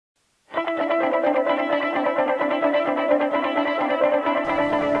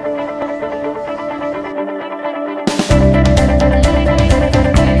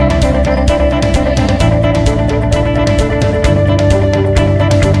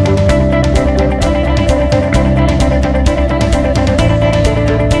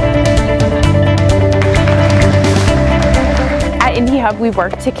we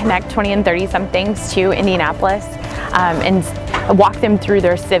work to connect 20 and 30 somethings to Indianapolis and walk them through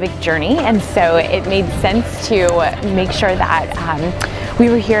their civic journey, and so it made sense to make sure that we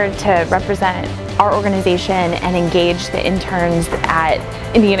were here to represent our organization and engage the interns at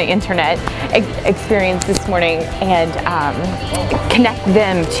Indiana Internet experience this morning and connect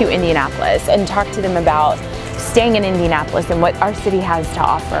them to Indianapolis and talk to them about staying in Indianapolis and what our city has to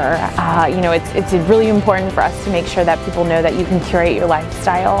offer. You know, it's really important for us to make sure that people know that you can curate your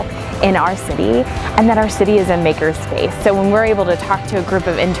lifestyle in our city and that our city is a maker space. So when we're able to talk to a group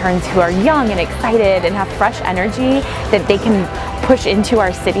of interns who are young and excited and have fresh energy that they can push into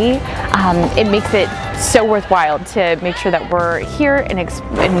our city, it makes it so worthwhile to make sure that we're here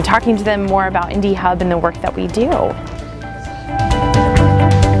and talking to them more about Indie Hub and the work that we do.